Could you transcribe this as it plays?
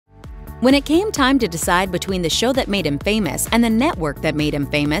When it came time to decide between the show that made him famous and the network that made him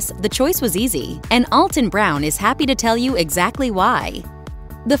famous, the choice was easy, and Alton Brown is happy to tell you exactly why.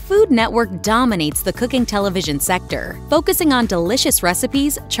 The Food Network dominates the cooking television sector, focusing on delicious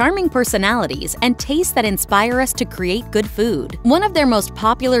recipes, charming personalities, and tastes that inspire us to create good food. One of their most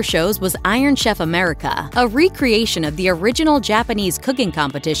popular shows was Iron Chef America, a recreation of the original Japanese cooking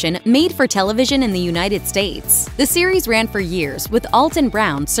competition made for television in the United States. The series ran for years, with Alton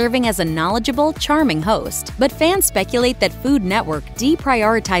Brown serving as a knowledgeable, charming host, but fans speculate that Food Network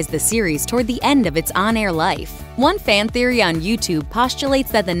deprioritized the series toward the end of its on-air life. One fan theory on YouTube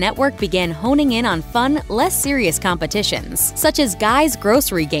postulates that the network began honing in on fun, less serious competitions, such as guys'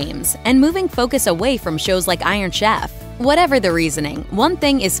 grocery games, and moving focus away from shows like Iron Chef. Whatever the reasoning, one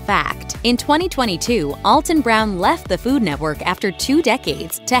thing is fact. In 2022, Alton Brown left the Food Network after 2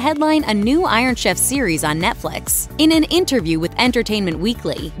 decades to headline a new Iron Chef series on Netflix. In an interview with Entertainment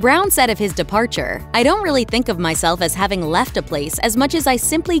Weekly, Brown said of his departure, "I don't really think of myself as having left a place as much as I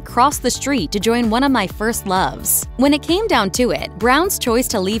simply crossed the street to join one of my first loves." When it came down to it, Brown's choice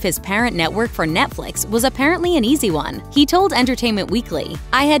to leave his parent network for Netflix was apparently an easy one. He told Entertainment Weekly,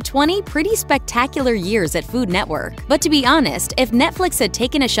 "I had 20 pretty spectacular years at Food Network, but to be honest, if Netflix had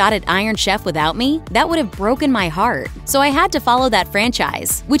taken a shot at Iron Chef without me, that would have broken my heart. So I had to follow that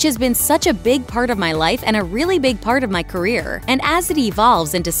franchise, which has been such a big part of my life and a really big part of my career. And as it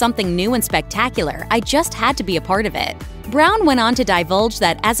evolves into something new and spectacular, I just had to be a part of it." Brown went on to divulge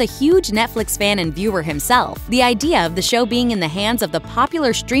that as a huge Netflix fan and viewer himself, the idea of the show being in the hands of the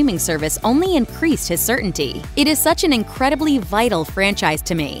popular streaming service only increased his certainty. "It is such an incredibly vital franchise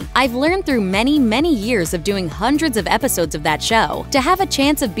to me. I've learned through many years of doing hundreds of episodes of that show to have a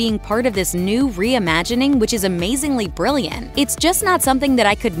chance of being part of this new reimagining, which is amazingly brilliant. It's just not something that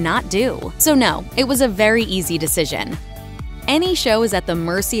I could not do." So no, it was a very easy decision. Any show is at the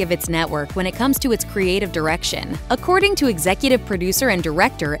mercy of its network when it comes to its creative direction. According to executive producer and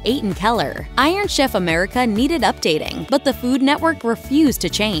director Alton Keller, Iron Chef America needed updating, but the Food Network refused to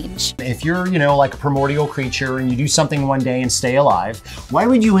change. If you're, like a primordial creature and you do something one day and stay alive, why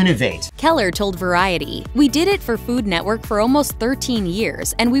would you innovate? Keller told Variety, "We did it for Food Network for almost 13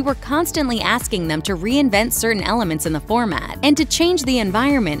 years, and we were constantly asking them to reinvent certain elements in the format, and to change the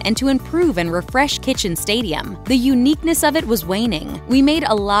environment and to improve and refresh Kitchen Stadium. The uniqueness of it was waning. We made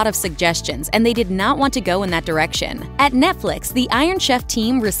a lot of suggestions, and they did not want to go in that direction." At Netflix, the Iron Chef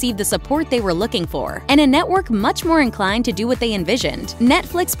team received the support they were looking for, and a network much more inclined to do what they envisioned.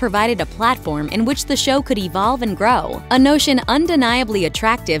 Netflix provided a platform in which the show could evolve and grow, a notion undeniably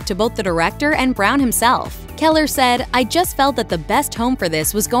attractive to both the director and Brown himself. Keller said, "I just felt that the best home for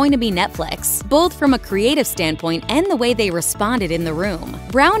this was going to be Netflix, both from a creative standpoint and the way they responded in the room."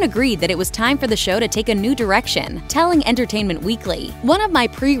 Brown agreed that it was time for the show to take a new direction, telling Entertainment Weekly, "One of my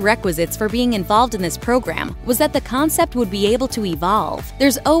prerequisites for being involved in this program was that the concept would be able to evolve.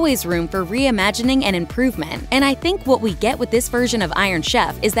 There's always room for reimagining and improvement, and I think what we get with this version of Iron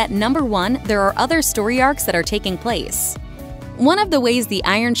Chef is that number one, there are other story arcs that are taking place." One of the ways the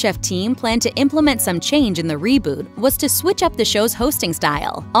Iron Chef team planned to implement some change in the reboot was to switch up the show's hosting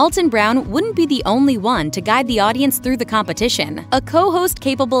style. Alton Brown wouldn't be the only one to guide the audience through the competition. A co-host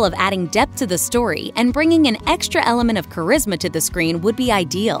capable of adding depth to the story and bringing an extra element of charisma to the screen would be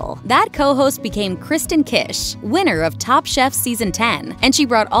ideal. That co-host became Kristen Kish, winner of Top Chef Season 10, and she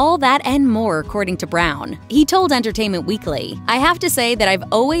brought all that and more, according to Brown. He told Entertainment Weekly, "I have to say that I've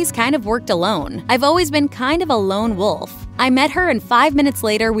always kind of worked alone. I've always been kind of a lone wolf. I met her and 5 minutes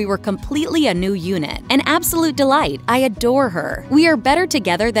later we were completely a new unit. An absolute delight. I adore her. We are better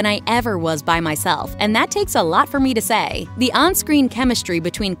together than I ever was by myself, and that takes a lot for me to say." The on-screen chemistry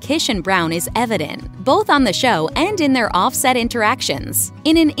between Kish and Brown is evident, both on the show and in their offset interactions.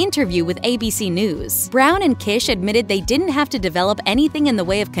 In an interview with ABC News, Brown and Kish admitted they didn't have to develop anything in the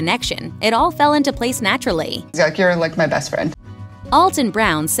way of connection. It all fell into place naturally. You're like my best friend. Alton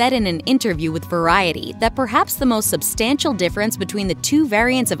Brown said in an interview with Variety that perhaps the most substantial difference between the two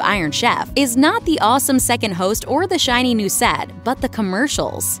variants of Iron Chef is not the awesome second host or the shiny new set, but the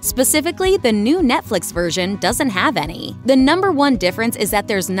commercials. Specifically, the new Netflix version doesn't have any. The number one difference is that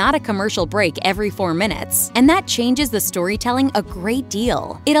there's not a commercial break every 4 minutes, and that changes the storytelling a great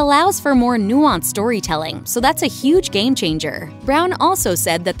deal. It allows for more nuanced storytelling, so that's a huge game changer. Brown also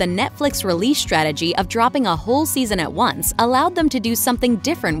said that the Netflix release strategy of dropping a whole season at once allowed them to do something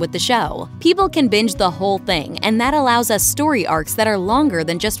different with the show. People can binge the whole thing, and that allows us story arcs that are longer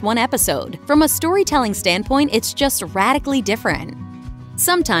than just one episode. From a storytelling standpoint, it's just radically different.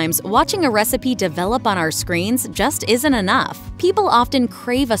 Sometimes, watching a recipe develop on our screens just isn't enough. People often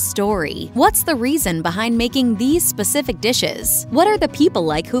crave a story. What's the reason behind making these specific dishes? What are the people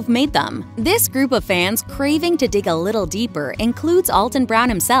like who've made them? This group of fans craving to dig a little deeper includes Alton Brown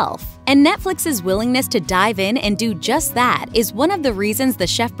himself. And Netflix's willingness to dive in and do just that is one of the reasons the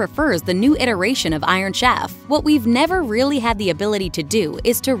chef prefers the new iteration of Iron Chef. What we've never really had the ability to do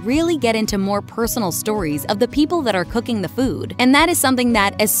is to really get into more personal stories of the people that are cooking the food. And that is something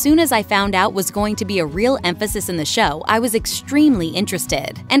that, as soon as I found out was going to be a real emphasis in the show, I was extremely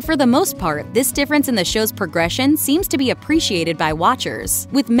interested. And for the most part, this difference in the show's progression seems to be appreciated by watchers,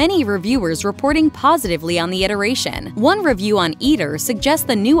 with many reviewers reporting positively on the iteration. One review on Eater suggests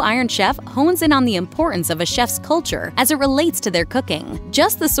the new Iron Chef hones in on the importance of a chef's culture as it relates to their cooking,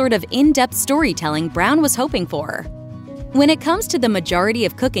 just the sort of in-depth storytelling Brown was hoping for. When it comes to the majority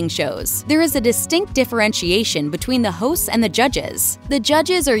of cooking shows, there is a distinct differentiation between the hosts and the judges. The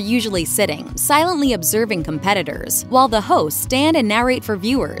judges are usually sitting, silently observing competitors, while the hosts stand and narrate for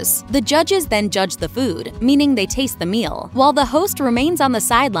viewers. The judges then judge the food, meaning they taste the meal, while the host remains on the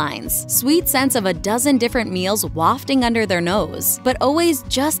sidelines, sweet scents of a dozen different meals wafting under their nose, but always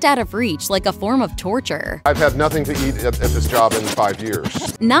just out of reach like a form of torture. I've had nothing to eat at this job in 5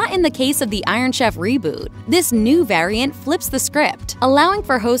 years. Not in the case of the Iron Chef reboot. This new variant flips the script, allowing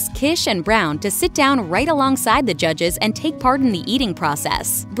for hosts Kish and Brown to sit down right alongside the judges and take part in the eating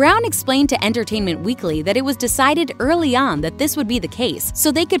process. Brown explained to Entertainment Weekly that it was decided early on that this would be the case,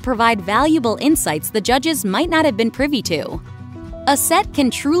 so they could provide valuable insights the judges might not have been privy to. A set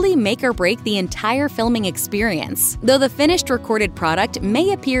can truly make or break the entire filming experience. Though the finished recorded product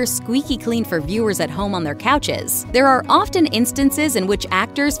may appear squeaky clean for viewers at home on their couches, there are often instances in which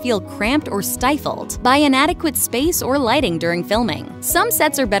actors feel cramped or stifled by inadequate space or lighting during filming. Some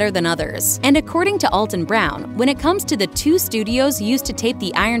sets are better than others, and according to Alton Brown, when it comes to the 2 studios used to tape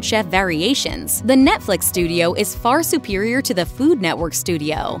the Iron Chef variations, the Netflix studio is far superior to the Food Network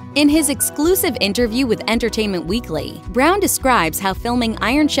studio. In his exclusive interview with Entertainment Weekly, Brown describes how filming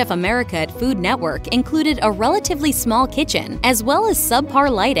Iron Chef America at Food Network included a relatively small kitchen, as well as subpar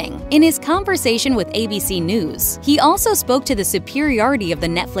lighting. In his conversation with ABC News, he also spoke to the superiority of the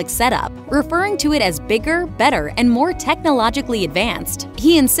Netflix setup, referring to it as bigger, better, and more technologically advanced.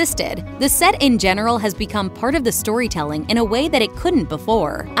 He insisted, "The set in general has become part of the storytelling in a way that it couldn't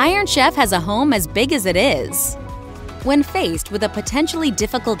before. Iron Chef has a home as big as it is." When faced with a potentially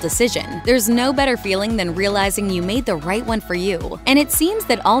difficult decision, there's no better feeling than realizing you made the right one for you. And it seems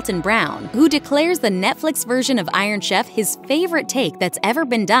that Alton Brown, who declares the Netflix version of Iron Chef his favorite take that's ever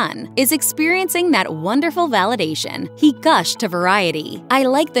been done, is experiencing that wonderful validation. He gushed to Variety, "I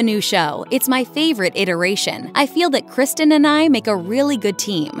like the new show. It's my favorite iteration. I feel that Kristen and I make a really good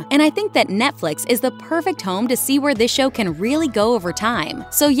team. And I think that Netflix is the perfect home to see where this show can really go over time.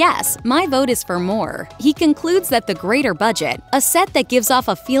 So yes, my vote is for more." He concludes that the greater budget, a set that gives off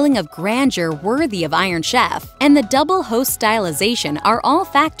a feeling of grandeur worthy of Iron Chef, and the double host stylization are all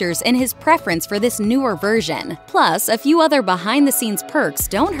factors in his preference for this newer version. Plus, a few other behind-the-scenes perks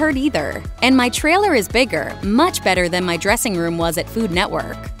don't hurt either. "And my trailer is bigger, much better than my dressing room was at Food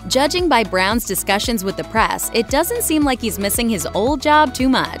Network." Judging by Brown's discussions with the press, it doesn't seem like he's missing his old job too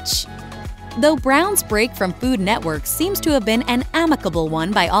much. Though Brown's break from Food Network seems to have been an amicable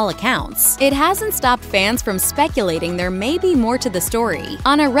one by all accounts, it hasn't stopped fans from speculating there may be more to the story.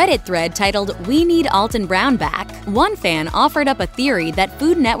 On a Reddit thread titled "We Need Alton Brown Back," one fan offered up a theory that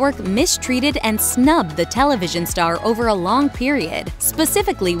Food Network mistreated and snubbed the television star over a long period,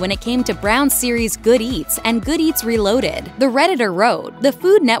 specifically when it came to Brown's series Good Eats and Good Eats Reloaded. The Redditor wrote, "The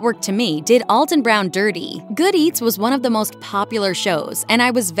Food Network to me did Alton Brown dirty. Good Eats was one of the most popular shows, and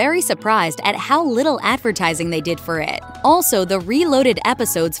I was very surprised at how little advertising they did for it. Also, the Reloaded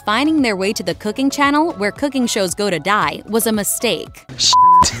episodes finding their way to the cooking channel, where cooking shows go to die, was a mistake."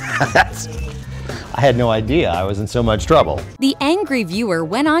 I had no idea I was in so much trouble. The angry viewer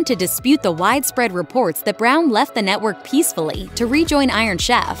went on to dispute the widespread reports that Brown left the network peacefully to rejoin Iron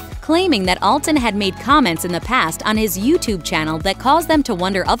Chef, claiming that Alton had made comments in the past on his YouTube channel that caused them to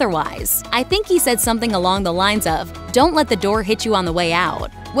wonder otherwise. I think he said something along the lines of, "Don't let the door hit you on the way out."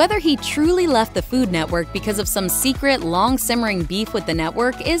 Whether he truly left the Food Network because of some secret, long-simmering beef with the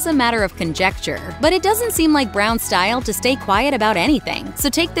network is a matter of conjecture, but it doesn't seem like Brown's style to stay quiet about anything, so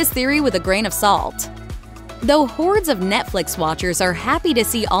take this theory with a grain of salt. Though hordes of Netflix watchers are happy to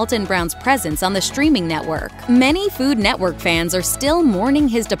see Alton Brown's presence on the streaming network, many Food Network fans are still mourning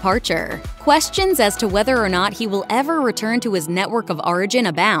his departure. Questions as to whether or not he will ever return to his network of origin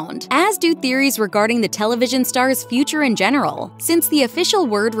abound, as do theories regarding the television star's future in general. Since the official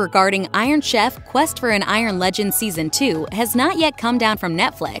word regarding Iron Chef Quest for an Iron Legend Season 2 has not yet come down from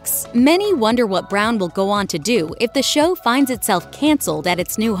Netflix, many wonder what Brown will go on to do if the show finds itself cancelled at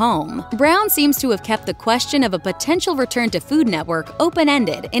its new home. Brown seems to have kept the question of a potential return to Food Network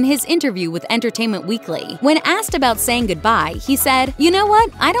open-ended in his interview with Entertainment Weekly. When asked about saying goodbye, he said, "You know what?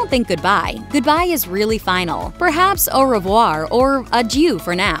 I don't think goodbye. Goodbye is really final. Perhaps au revoir or adieu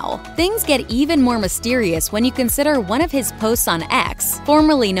for now." Things get even more mysterious when you consider one of his posts on X,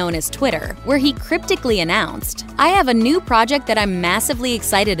 formerly known as Twitter, where he cryptically announced, "I have a new project that I'm massively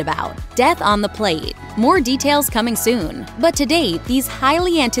excited about. Death on the Plate. More details coming soon." But to date, these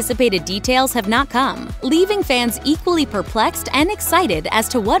highly anticipated details have not come, leaving fans equally perplexed and excited as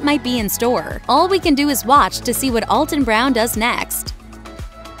to what might be in store. All we can do is watch to see what Alton Brown does next.